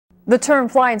The term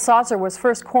flying saucer was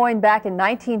first coined back in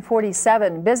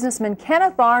 1947. Businessman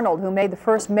Kenneth Arnold, who made the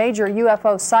first major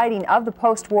UFO sighting of the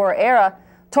post-war era,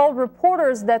 told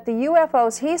reporters that the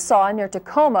UFOs he saw near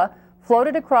Tacoma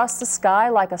floated across the sky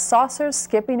like a saucer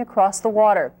skipping across the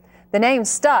water. The name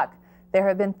stuck. There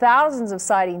have been thousands of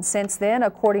sightings since then,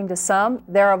 according to some.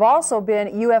 There have also been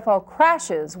UFO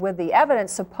crashes with the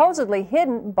evidence supposedly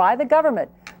hidden by the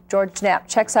government. George Knapp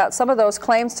checks out some of those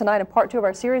claims tonight in part 2 of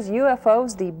our series,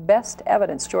 UFOs, the best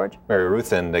evidence. George. Mary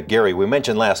Ruth and Gary, we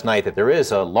mentioned last night that there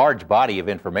is a large body of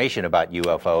information about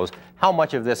UFOs. How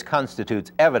much of this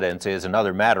constitutes evidence is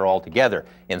another matter altogether.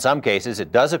 In some cases,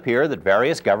 it does appear that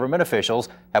various government officials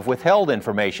have withheld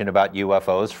information about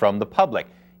UFOs from the public.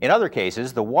 In other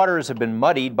cases, the waters have been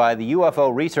muddied by the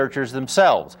UFO researchers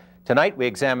themselves. Tonight, we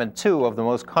examine 2 of the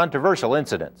most controversial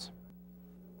incidents.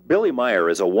 Billy Meier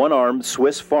is a one-armed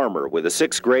Swiss farmer with a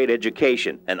 6th grade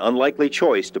education, an unlikely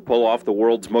choice to pull off the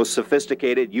world's most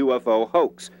sophisticated UFO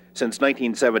hoax. Since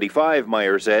 1975,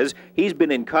 Meier says, he's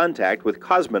been in contact with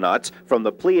cosmonauts from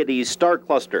the Pleiades star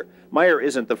cluster. Meier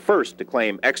isn't the first to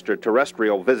claim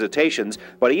extraterrestrial visitations,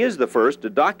 but he is the first to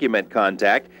document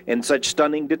contact in such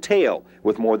stunning detail,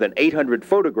 with more than 800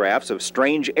 photographs of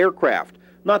strange aircraft.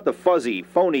 Not the fuzzy,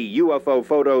 phony UFO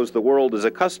photos the world is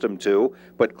accustomed to,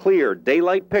 but clear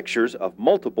daylight pictures of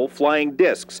multiple flying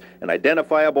discs and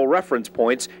identifiable reference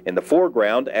points in the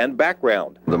foreground and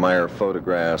background. The Meier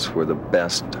photographs were the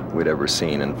best we'd ever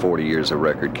seen in 40 years of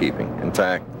record keeping. In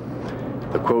fact,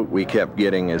 the quote we kept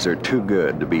getting is, "They're too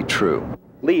good to be true."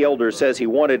 Lee Elder says he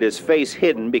wanted his face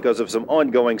hidden because of some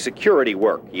ongoing security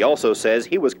work. He also says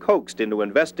he was coaxed into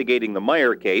investigating the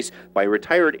Meier case by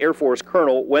retired Air Force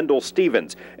Colonel Wendell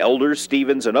Stevens. Elder,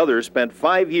 Stevens, and others spent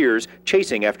 5 years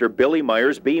chasing after Billy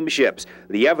Meier's beam ships.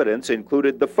 The evidence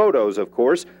included the photos, of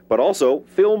course, but also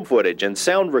film footage and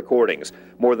sound recordings.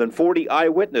 More than 40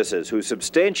 eyewitnesses who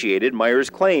substantiated Meier's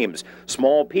claims,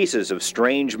 small pieces of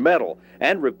strange metal,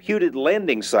 and reputed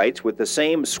landing sites with the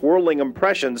same swirling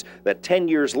impressions that 10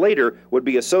 years later would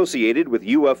be associated with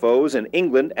UFOs in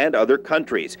England and other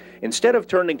countries. Instead of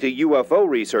turning to UFO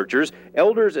researchers,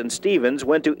 Elders and Stevens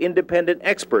went to independent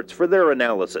experts for their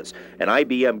analysis. An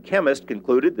IBM chemist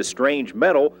concluded the strange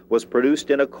metal was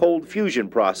produced in a cold fusion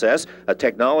process, a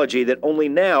technology that only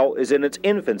now is in its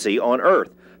infancy on Earth.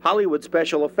 Hollywood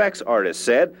special effects artists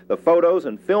said the photos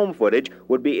and film footage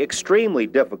would be extremely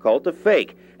difficult to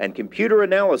fake, and computer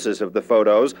analysis of the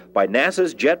photos by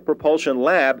NASA's Jet Propulsion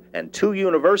Lab and 2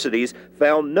 universities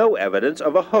found no evidence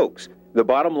of a hoax. The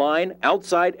bottom line,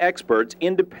 outside experts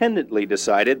independently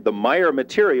decided the Meier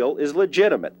material is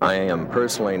legitimate. I am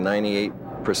personally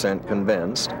 98%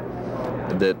 convinced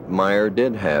that Meier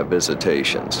did have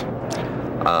visitations.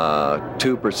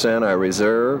 2% I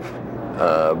reserve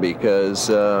because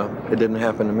it didn't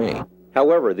happen to me.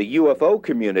 However, the UFO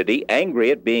community,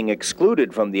 angry at being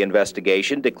excluded from the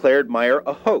investigation, declared Meier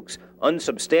a hoax.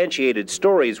 Unsubstantiated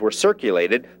stories were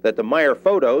circulated that the Meier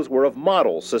photos were of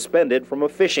models suspended from a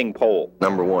fishing pole.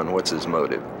 Number 1, what's his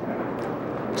motive?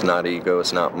 It's not ego,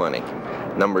 it's not money.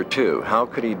 Number 2, how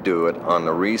could he do it on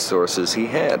the resources he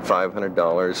had,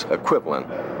 $500 equivalent,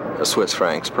 Swiss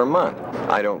francs per month?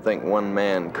 I don't think one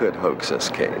man could hoax this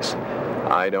case.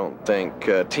 I don't think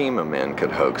a team of men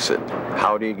could hoax it.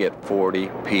 How do you get 40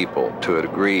 people to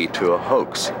agree to a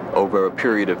hoax over a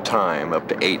period of time up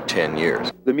to 8-10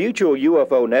 years? The Mutual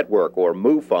UFO Network, or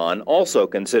MUFON, also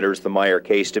considers the Meier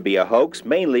case to be a hoax,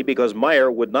 mainly because Meier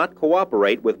would not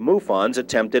cooperate with MUFON's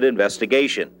attempted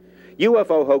investigation.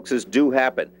 UFO hoaxes do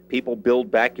happen. People build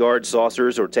backyard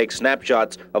saucers or take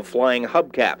snapshots of flying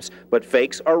hubcaps, but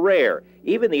fakes are rare.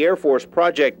 Even the Air Force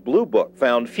Project Blue Book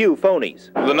found few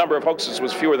phonies. The number of hoaxes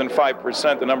was fewer than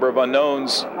 5%. The number of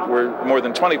unknowns were more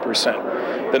than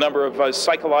 20%. The number of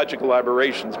psychological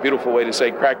aberrations, beautiful way to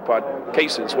say crackpot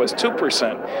cases, was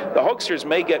 2%. The hoaxers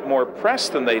may get more press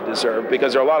than they deserve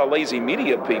because there are a lot of lazy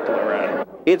media people around.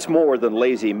 It's more than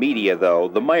lazy media, though.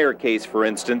 The Meier case, for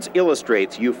instance,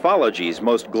 illustrates ufology's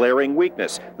most glaring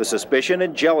weakness, the suspicion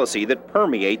and jealousy that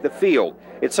permeate the field.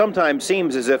 It sometimes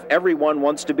seems as if everyone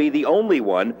wants to be the only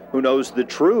one who knows the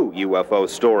true UFO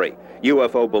story.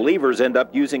 UFO believers end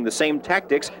up using the same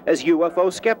tactics as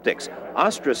UFO skeptics,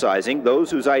 ostracizing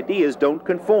those whose ideas don't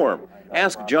conform.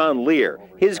 Ask John Lear.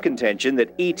 His contention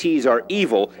that ETs are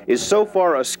evil is so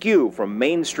far askew from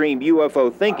mainstream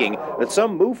UFO thinking that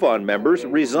some MUFON members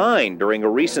resigned during a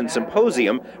recent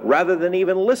symposium rather than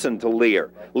even listen to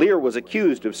Lear. Lear was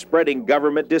accused of spreading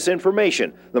government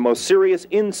disinformation, the most serious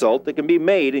insult that can be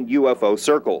made in UFO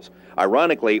circles.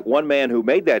 Ironically, one man who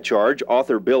made that charge,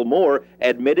 author Bill Moore,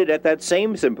 admitted at that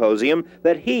same symposium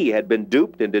that he had been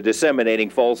duped into disseminating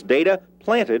false data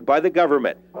planted by the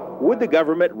government. Would the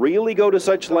government really go to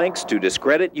such lengths to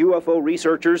discredit UFO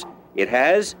researchers? It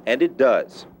has, and it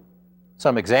does.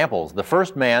 Some examples. The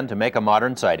first man to make a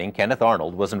modern sighting, Kenneth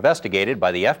Arnold, was investigated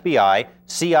by the FBI,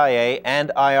 CIA,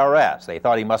 and IRS. They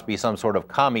thought he must be some sort of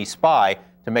commie spy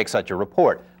to make such a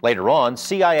report. Later on,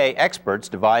 CIA experts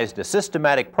devised a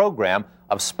systematic program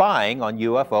of spying on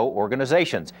UFO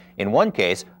organizations. In one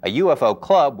case, a UFO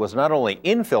club was not only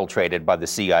infiltrated by the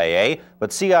CIA,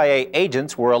 but CIA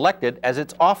agents were elected as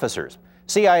its officers.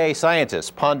 CIA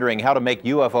scientists, pondering how to make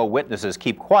UFO witnesses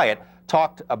keep quiet,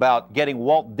 talked about getting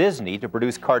Walt Disney to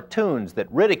produce cartoons that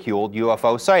ridiculed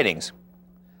UFO sightings.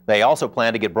 They also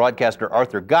planned to get broadcaster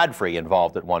Arthur Godfrey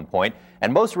involved at one point,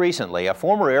 and most recently, a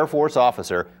former Air Force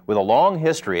officer with a long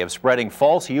history of spreading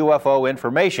false UFO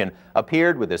information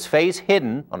appeared with his face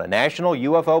hidden on a national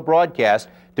UFO broadcast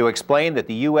to explain that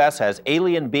the U.S. has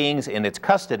alien beings in its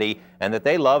custody and that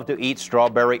they love to eat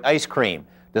strawberry ice cream.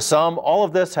 To some, all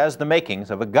of this has the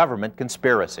makings of a government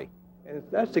conspiracy.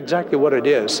 That's exactly what it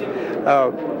is.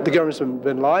 The government's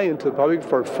been lying to the public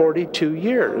for 42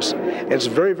 years. It's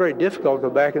very, very difficult to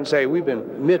go back and say,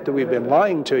 admit that we've been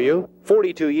lying to you.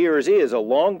 42 years is a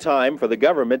long time for the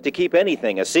government to keep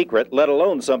anything a secret, let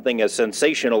alone something as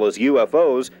sensational as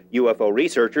UFOs. UFO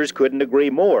researchers couldn't agree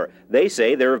more. They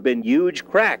say there have been huge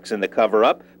cracks in the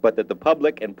cover-up, but that the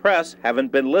public and press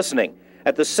haven't been listening.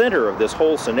 At the center of this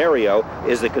whole scenario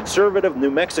is the conservative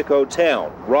New Mexico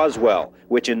town, Roswell,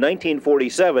 which in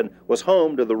 1947 was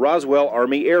home to the Roswell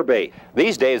Army Air Base.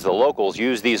 These days, the locals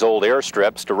use these old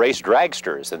airstrips to race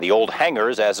dragsters and the old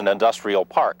hangars as an industrial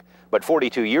park. But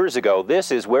 42 years ago,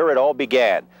 this is where it all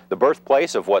began, the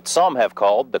birthplace of what some have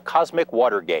called the Cosmic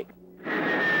Watergate.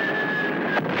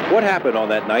 What happened on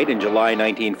that night in July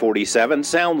 1947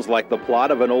 sounds like the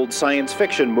plot of an old science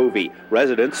fiction movie.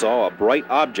 Residents saw a bright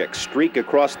object streak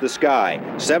across the sky.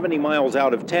 70 miles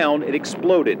out of town, it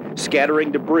exploded,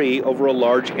 scattering debris over a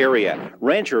large area.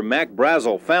 Rancher Mac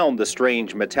Brazel found the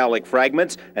strange metallic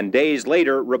fragments and days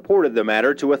later reported the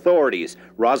matter to authorities.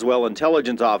 Roswell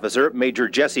intelligence officer Major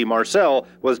Jesse Marcel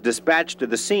was dispatched to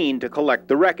the scene to collect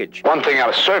the wreckage. One thing I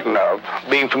was certain of,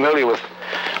 being familiar with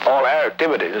all air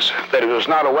activities, that it was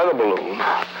not a weather balloon,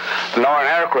 nor an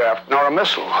aircraft, nor a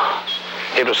missile.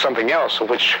 It was something else of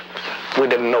which we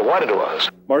didn't know what it was.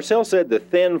 Marcel said the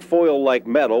thin foil-like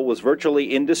metal was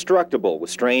virtually indestructible,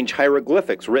 with strange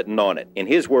hieroglyphics written on it. In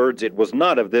his words, it was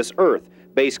not of this earth.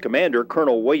 Base Commander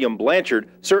Colonel William Blanchard,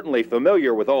 certainly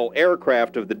familiar with all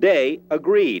aircraft of the day,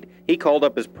 agreed. He called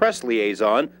up his press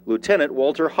liaison, Lieutenant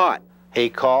Walter Hott. He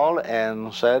called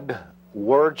and said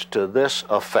words to this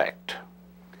effect: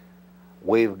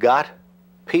 "We've got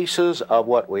pieces of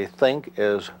what we think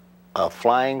is a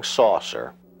flying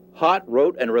saucer." Hott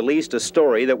wrote and released a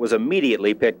story that was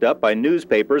immediately picked up by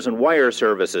newspapers and wire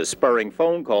services, spurring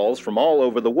phone calls from all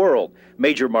over the world.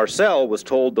 Major Marcel was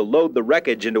told to load the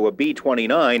wreckage into a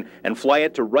B-29 and fly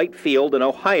it to Wright Field in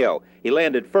Ohio. He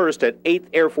landed first at 8th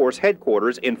Air Force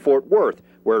Headquarters in Fort Worth,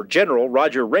 where General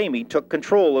Roger Ramey took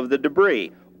control of the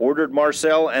debris, ordered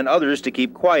Marcel and others to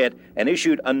keep quiet, and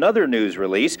issued another news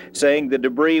release saying the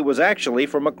debris was actually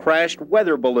from a crashed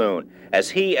weather balloon. As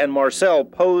he and Marcel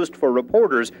posed for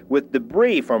reporters with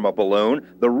debris from a balloon,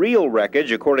 the real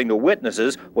wreckage, according to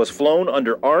witnesses, was flown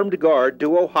under armed guard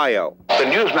to Ohio. The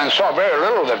newsmen saw very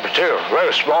little of that material, a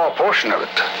very small portion of it.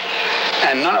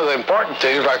 And none of the important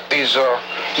things, like these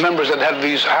members that had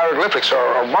these hieroglyphics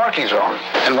or markings on.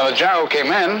 And when the general came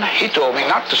in, he told me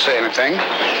not to say anything,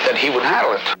 that he would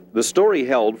handle it. The story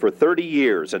held for 30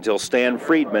 years until Stan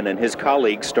Friedman and his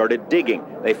colleagues started digging.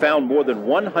 They found more than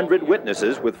 100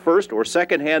 witnesses with first or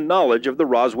second-hand knowledge of the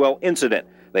Roswell incident.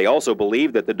 They also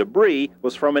believe that the debris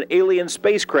was from an alien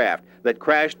spacecraft that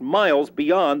crashed miles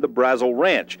beyond the Brazel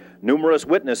Ranch. Numerous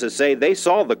witnesses say they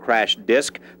saw the crashed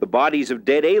disc, the bodies of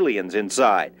dead aliens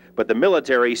inside, but the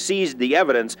military seized the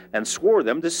evidence and swore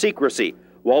them to secrecy.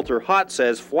 Walter Hott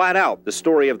says flat out the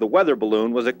story of the weather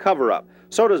balloon was a cover-up.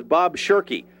 So does Bob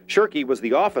Shirkey. Shirkey was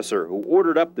the officer who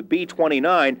ordered up the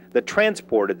B-29 that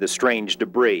transported the strange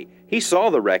debris. He saw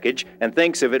the wreckage and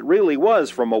thinks if it really was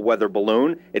from a weather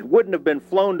balloon, it wouldn't have been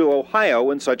flown to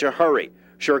Ohio in such a hurry.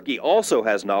 Shirkey also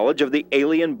has knowledge of the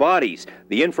alien bodies.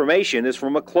 The information is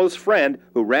from a close friend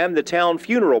who ran the town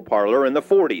funeral parlor in the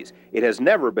 40s. It has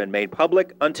never been made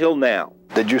public until now.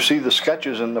 Did you see the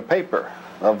sketches in the paper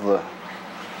of the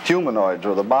humanoids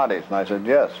or the bodies? And I said,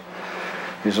 yes.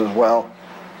 He says, well,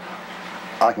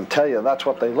 I can tell you that's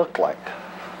what they look like.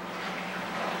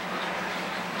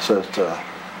 Says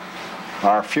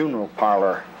our funeral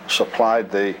parlor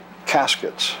supplied the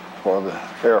caskets for the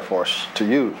Air Force to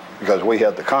use because we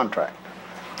had the contract.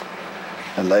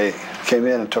 And they came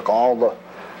in and took all the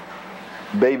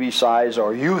baby-sized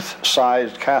or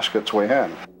youth-sized caskets we had.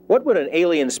 What would an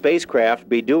alien spacecraft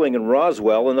be doing in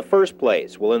Roswell in the first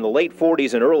place? Well, in the late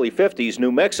 40s and early 50s,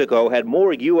 New Mexico had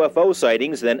more UFO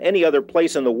sightings than any other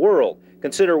place in the world.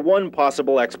 Consider one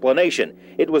possible explanation.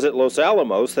 It was at Los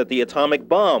Alamos that the atomic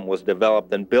bomb was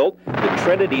developed and built. The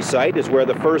Trinity site is where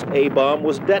the first A-bomb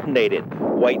was detonated.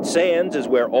 White Sands is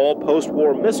where all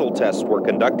post-war missile tests were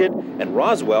conducted. And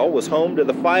Roswell was home to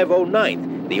the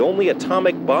 509th, the only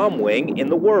atomic bomb wing in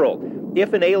the world.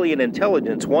 If an alien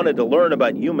intelligence wanted to learn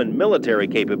about human military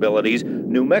capabilities,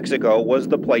 New Mexico was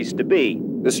the place to be.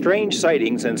 The strange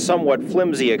sightings and somewhat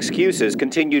flimsy excuses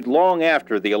continued long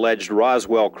after the alleged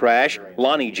Roswell crash.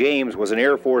 Lonnie James was an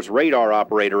Air Force radar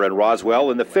operator in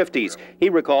Roswell in the 50s. He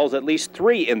recalls at least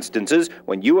 3 instances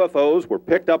when UFOs were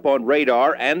picked up on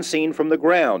radar and seen from the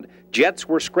ground. Jets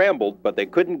were scrambled, but they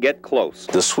couldn't get close.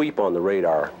 The sweep on the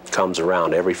radar comes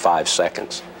around every 5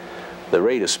 seconds. The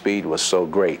rate of speed was so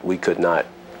great, we could not,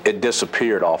 it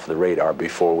disappeared off the radar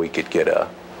before we could get a,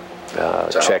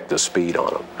 check the speed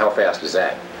on them. How fast is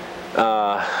that?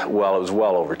 Well, it was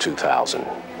well over 2,000,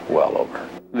 well over.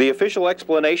 The official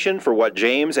explanation for what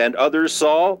James and others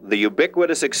saw, the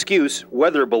ubiquitous excuse,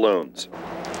 weather balloons.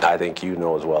 I think you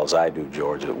know as well as I do,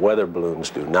 George, that weather balloons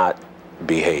do not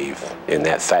behave in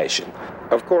that fashion.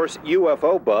 Of course,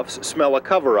 UFO buffs smell a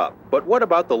cover-up. But what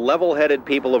about the level-headed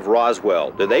people of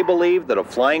Roswell? Do they believe that a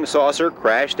flying saucer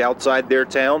crashed outside their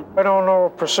town? I don't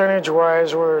know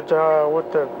percentage-wise what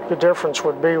the difference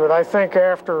would be, but I think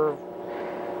after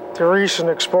the recent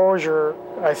exposure,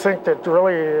 I think that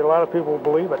really a lot of people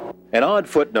believe it. An odd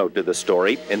footnote to the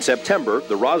story. In September,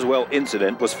 the Roswell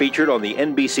incident was featured on the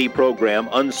NBC program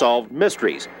Unsolved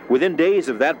Mysteries. Within days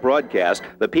of that broadcast,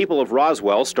 the people of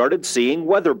Roswell started seeing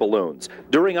weather balloons.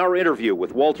 During our interview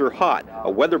with Walter Hott, a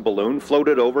weather balloon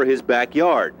floated over his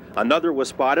backyard. Another was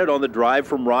spotted on the drive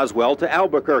from Roswell to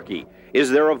Albuquerque. Is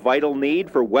there a vital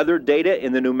need for weather data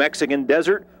in the New Mexican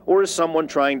desert, or is someone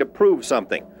trying to prove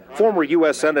something? Former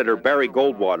U.S. Senator Barry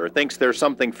Goldwater thinks there's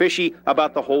something fishy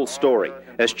about the whole story.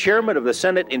 As chairman of the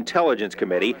Senate Intelligence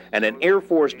Committee and an Air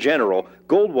Force general,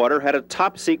 Goldwater had a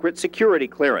top-secret security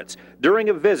clearance. During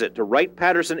a visit to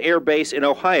Wright-Patterson Air Base in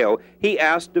Ohio, he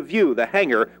asked to view the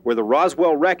hangar where the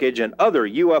Roswell wreckage and other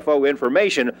UFO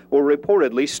information were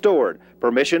reportedly stored.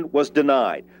 Permission was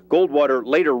denied. Goldwater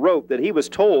later wrote that he was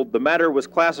told the matter was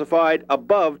classified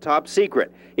above top secret.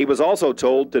 He was also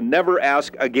told to never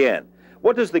ask again.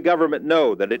 What does the government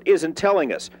know that it isn't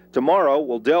telling us? Tomorrow,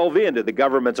 we'll delve into the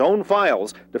government's own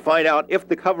files to find out if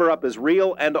the cover-up is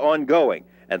real and ongoing.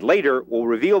 And later, we'll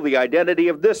reveal the identity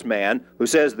of this man who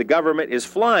says the government is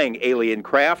flying alien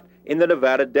craft in the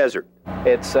Nevada desert.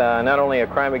 It's not only a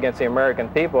crime against the American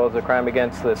people, it's a crime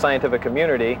against the scientific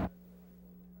community.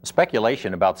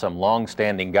 Speculation about some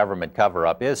long-standing government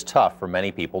cover-up is tough for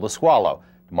many people to swallow.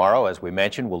 Tomorrow, as we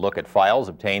mentioned, we'll look at files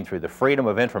obtained through the Freedom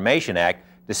of Information Act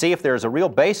to see if there's a real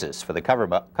basis for the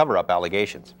cover-up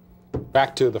allegations.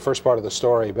 Back to the first part of the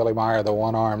story, Billy Meyer, the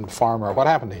one-armed farmer. What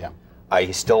happened to him?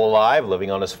 He's still alive,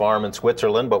 living on his farm in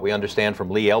Switzerland, but we understand from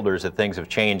Lee Elders that things have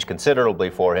changed considerably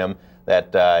for him,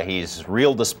 that he's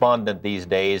real despondent these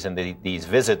days, and these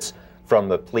visits from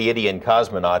the Pleiadian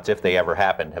cosmonauts, if they ever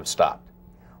happened, have stopped.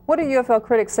 What do UFO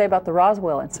critics say about the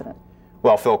Roswell incident?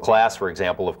 Well, Phil Klass, for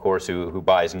example, of course, who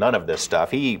buys none of this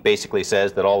stuff, he basically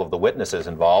says that all of the witnesses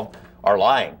involved are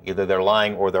lying. Either they're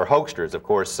lying or they're hoaxsters. Of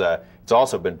course, it's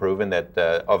also been proven that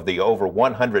of the over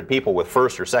 100 people with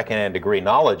first or second-hand degree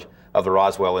knowledge of the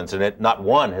Roswell incident, not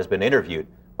one has been interviewed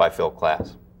by Phil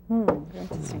Klass.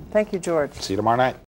 Interesting. Thank you, George. See you tomorrow night.